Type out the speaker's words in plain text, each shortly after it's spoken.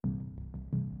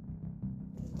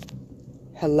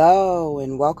Hello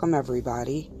and welcome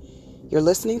everybody. You're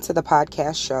listening to the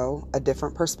podcast show, A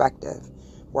Different Perspective,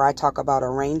 where I talk about a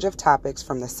range of topics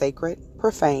from the sacred,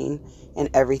 profane,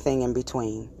 and everything in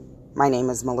between. My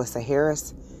name is Melissa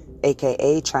Harris,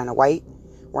 aka China White,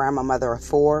 where I'm a mother of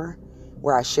 4,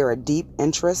 where I share a deep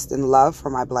interest and love for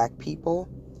my Black people.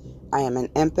 I am an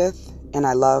empath and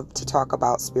I love to talk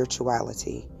about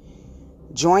spirituality.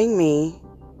 Join me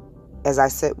as I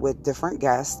sit with different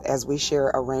guests as we share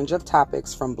a range of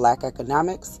topics from Black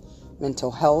economics,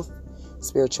 mental health,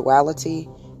 spirituality,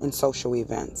 and social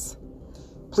events.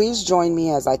 Please join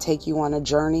me as I take you on a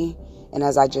journey and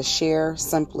as I just share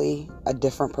simply a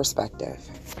different perspective.